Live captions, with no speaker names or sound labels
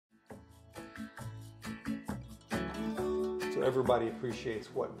So everybody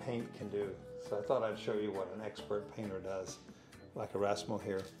appreciates what paint can do. So I thought I'd show you what an expert painter does, like Erasmo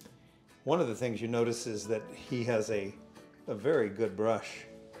here. One of the things you notice is that he has a very good brush,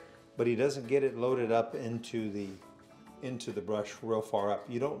 but he doesn't get it loaded up into the brush real far up.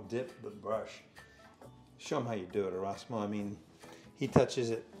 You don't dip the brush. Show him how you do it, Erasmo. I mean, he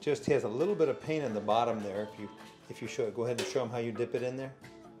touches it, just he has a little bit of paint in the bottom there. If you show it, go ahead and show him how you dip it in there.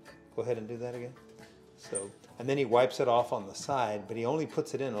 Go ahead and do that again. So, and then he wipes it off on the side, but he only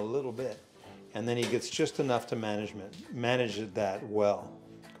puts it in a little bit. And then he gets just enough to manage that well.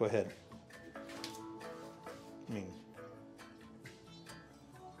 Go ahead. I mean,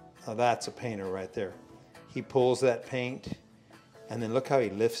 now that's a painter right there. He pulls that paint, and then look how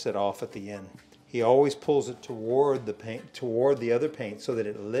he lifts it off at the end. He always pulls it toward the paint, toward the other paint, so that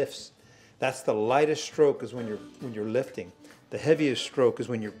it lifts. That's the lightest stroke, is when you're lifting. The heaviest stroke is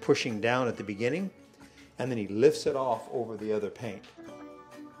when you're pushing down at the beginning, and then he lifts it off over the other paint.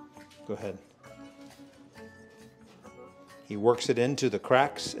 Go ahead. He works it into the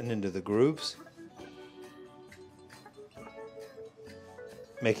cracks and into the grooves,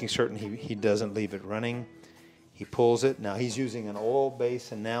 making certain he doesn't leave it running. He pulls it. Now he's using an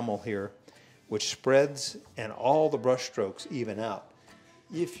oil-based enamel here, which spreads and all the brush strokes even out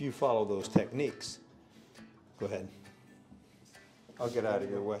if you follow those techniques. Go ahead. I'll get out of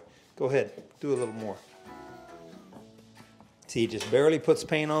your way. Go ahead. Do a little more. See, he just barely puts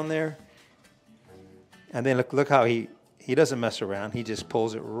paint on there. And then look how he doesn't mess around. He just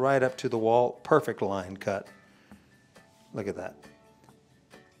pulls it right up to the wall. Perfect line cut. Look at that.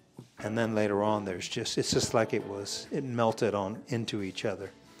 And then later on, it's just like it melted on into each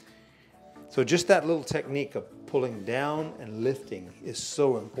other. So just that little technique of pulling down and lifting is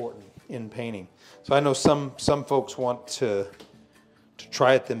so important in painting. So I know some folks want to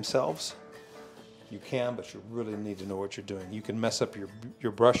try it themselves. You can, but you really need to know what you're doing. You can mess up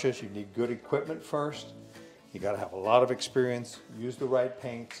your brushes. You need good equipment first. You got to have a lot of experience, use the right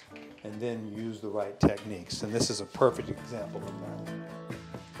paints, and then use the right techniques. And this is a perfect example of that.